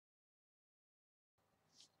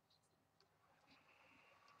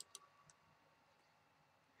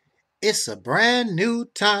It's a brand new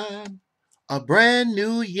time, a brand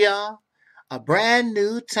new year, a brand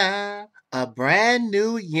new time, a brand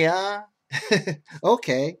new year.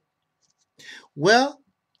 Okay. Well,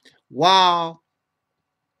 while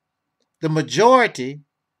the majority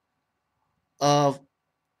of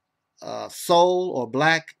soul or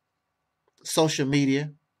black social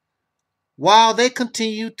media, while they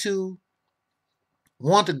continue to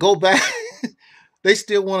want to go back, they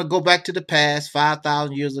still want to go back to the past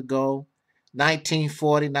 5,000 years ago,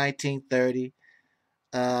 1940, 1930,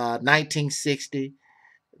 1960.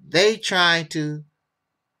 They trying to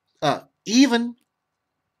even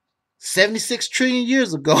 76 trillion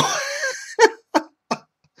years ago,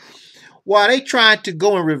 while they trying to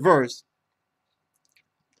go in reverse.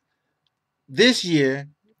 This year,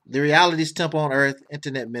 the Realities Temple on Earth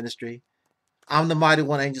Internet Ministry, I'm the Mighty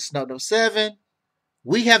One, Angel Snow Number 7.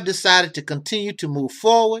 We have decided to continue to move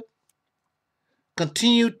forward,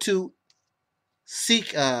 continue to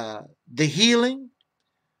seek the healing,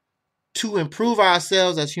 to improve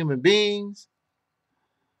ourselves as human beings,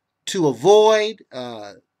 to avoid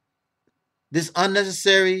this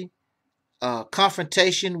unnecessary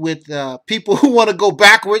confrontation with people who want to go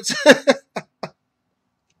backwards.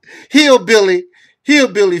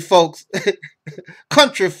 hillbilly folks,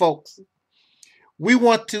 country folks. We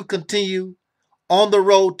want to continue on the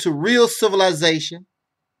road to real civilization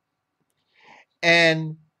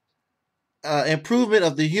and improvement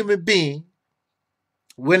of the human being.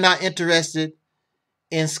 We're not interested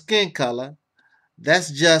in skin color.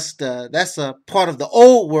 That's just that's a part of the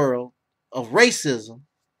old world of racism,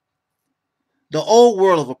 the old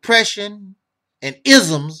world of oppression and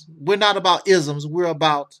isms. We're not about isms. We're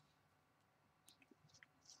about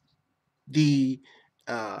the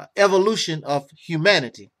evolution of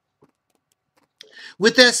humanity.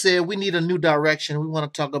 With that said, we need a new direction. We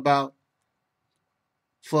want to talk about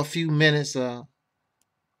for a few minutes a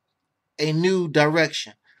new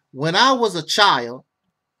direction. When I was a child,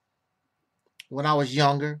 when I was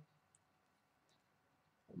younger,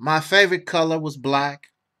 my favorite color was black.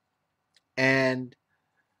 And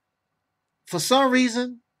for some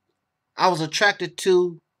reason, I was attracted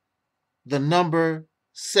to the number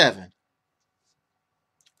 7.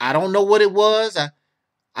 I don't know what it was.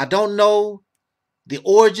 I don't know the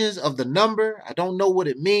origins of the number. I don't know what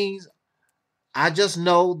it means. I just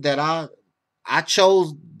know that I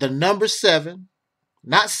chose the number 7,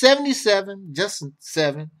 not 77, just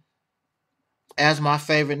 7, as my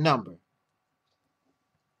favorite number.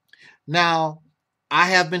 Now, I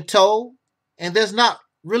have been told, and there's not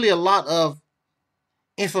really a lot of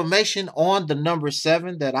information on the number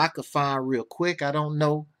 7 that I could find real quick. I don't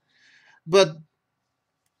know. But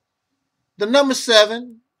the number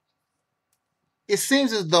 7, it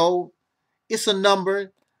seems as though it's a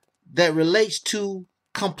number that relates to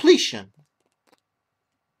completion.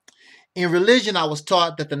 In religion, I was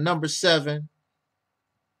taught that the number 7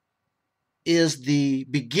 is the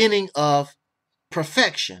beginning of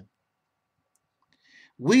perfection.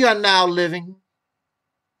 We are now living,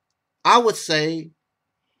 I would say,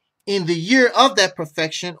 in the year of that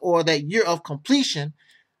perfection, or that year of completion,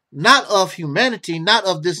 not of humanity, not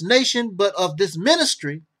of this nation, but of this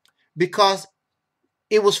ministry, because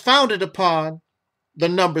it was founded upon the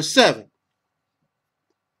number 7.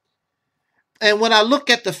 And when I look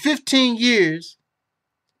at the 15 years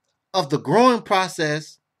of the growing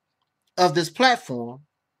process of this platform,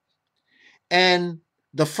 and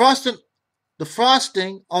the frosting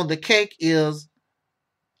on the cake is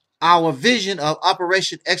our vision of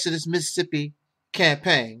Operation Exodus Mississippi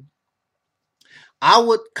campaign, I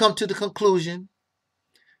would come to the conclusion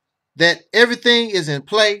that everything is in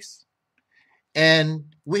place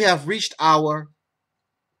and we have reached our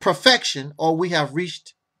perfection, or we have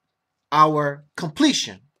reached our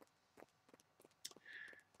completion.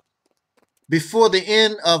 Before the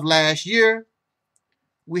end of last year,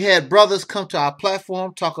 we had brothers come to our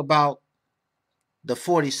platform, talk about the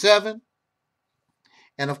 47.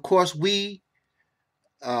 And of course, we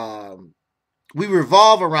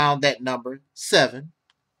revolve around that number 7.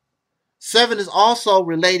 7 is also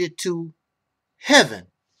related to heaven.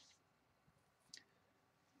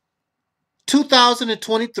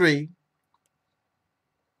 2023,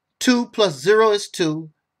 2 plus 0 is 2.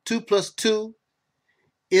 2 plus 2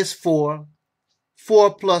 is 4.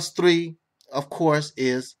 4 plus 3, of course,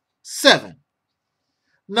 is 7.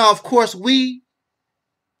 Now, of course, we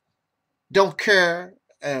don't care.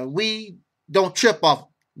 We don't trip off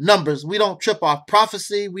numbers. We don't trip off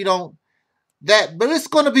prophecy. We don't that. But it's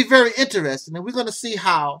going to be very interesting. And we're going to see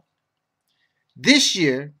how this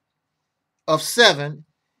year of 7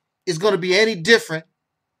 is going to be any different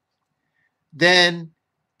than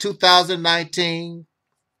 2019,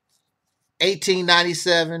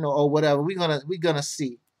 1897, or whatever. We're gonna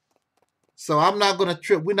see. So I'm not gonna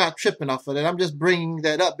trip. We're not tripping off of that. I'm just bringing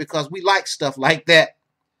that up because we like stuff like that.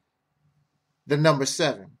 The number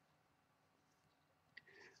 7.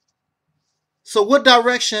 So what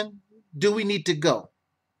direction do we need to go?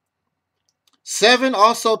 7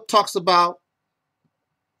 also talks about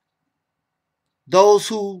those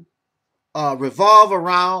who revolve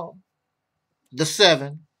around the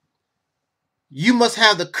 7. You must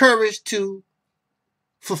have the courage to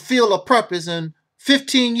fulfill a purpose. In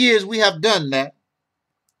 15 years, we have done that.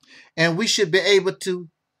 And we should be able to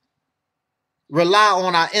rely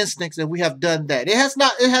on our instincts, and we have done that. It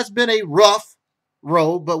has been a rough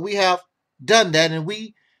road, but we have done that, and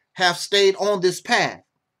we have stayed on this path.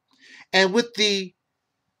 And with the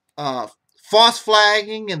false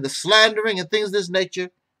flagging and the slandering and things of this nature,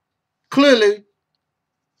 clearly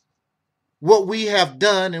what we have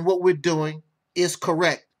done and what we're doing is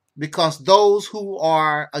correct, because those who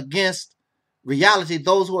are against reality,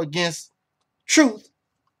 those who are against truth,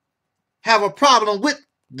 have a problem with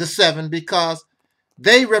the 7 because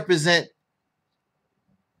they represent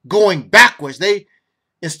going backwards. They,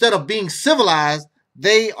 instead of being civilized,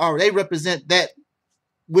 they represent that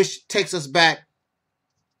which takes us back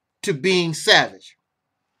to being savage.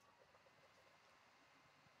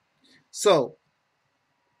 So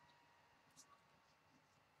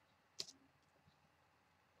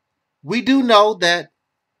we do know that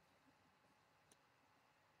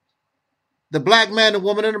the black man and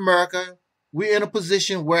woman in America, we're in a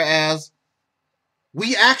position whereas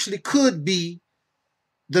we actually could be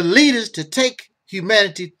the leaders to take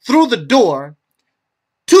humanity through the door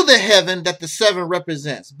to the heaven that the 7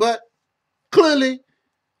 represents. But clearly,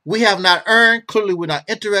 we have not earned. Clearly, we're not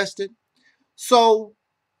interested. So,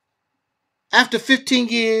 after 15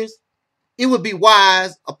 years, it would be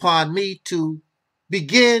wise upon me to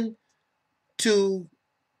begin to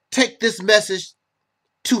take this message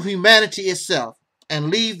to humanity itself and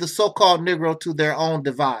leave the so-called Negro to their own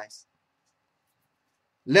device.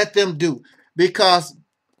 Let them do. Because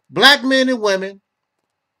black men and women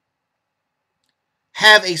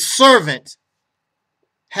have a servant,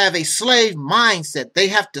 have a slave mindset. They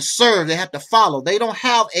have to serve. They have to follow. They don't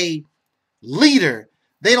have a leader.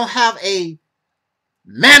 They don't have a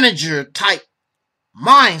manager type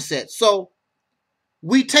mindset. So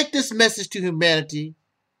we take this message to humanity,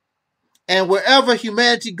 and wherever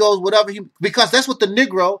humanity goes, because that's what the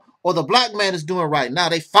Negro or the black man is doing right now.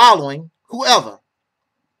 They following whoever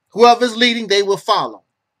is leading, they will follow.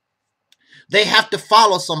 They have to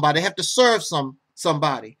follow somebody. They have to serve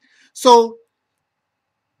somebody. So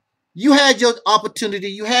you had your opportunity.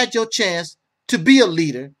 You had your chance to be a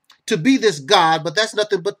leader, to be this God, but that's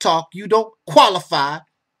nothing but talk. You don't qualify.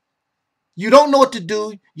 You don't know what to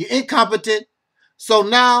do. You're incompetent. So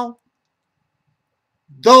now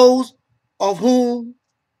those of whom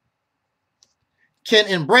can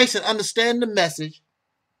embrace and understand the message,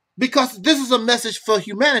 because this is a message for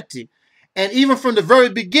humanity. And even from the very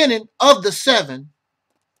beginning of the 7,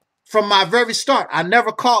 from my very start, I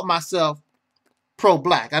never called myself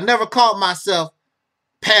pro-black. I never called myself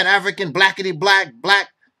Pan-African, blackity black.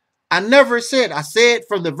 I never said. I said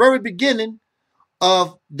from the very beginning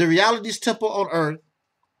of the Realities Temple on Earth,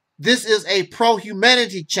 this is a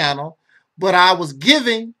pro-humanity channel, but I was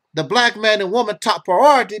giving the black man and woman top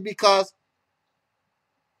priority because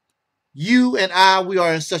you and I, we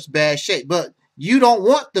are in such bad shape. But you don't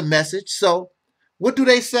want the message. So what do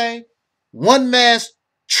they say? One man's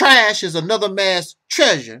trash is another man's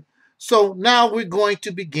treasure. So now we're going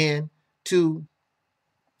to begin to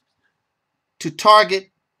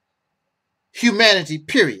target humanity,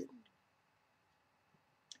 period.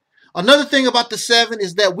 Another thing about the 7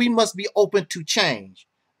 is that we must be open to change.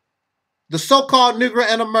 The so-called Negro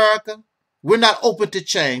in America, we're not open to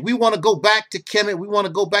change. We want to go back to Kemet. We want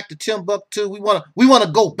to go back to Timbuktu. We want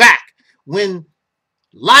to go back when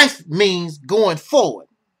life means going forward.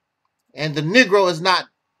 And the Negro is not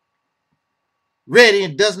ready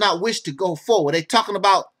and does not wish to go forward. They're talking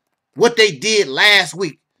about what they did last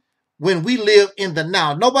week when we live in the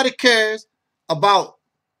now. Nobody cares about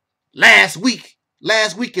last week.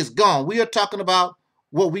 Last week is gone. We are talking about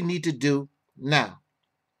what we need to do now.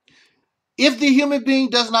 If the human being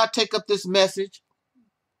does not take up this message,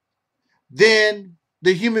 then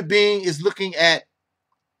the human being is looking at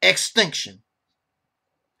extinction.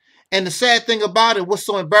 And the sad thing about it, what's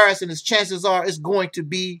so embarrassing is chances are it's going to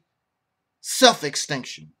be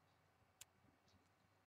self-extinction.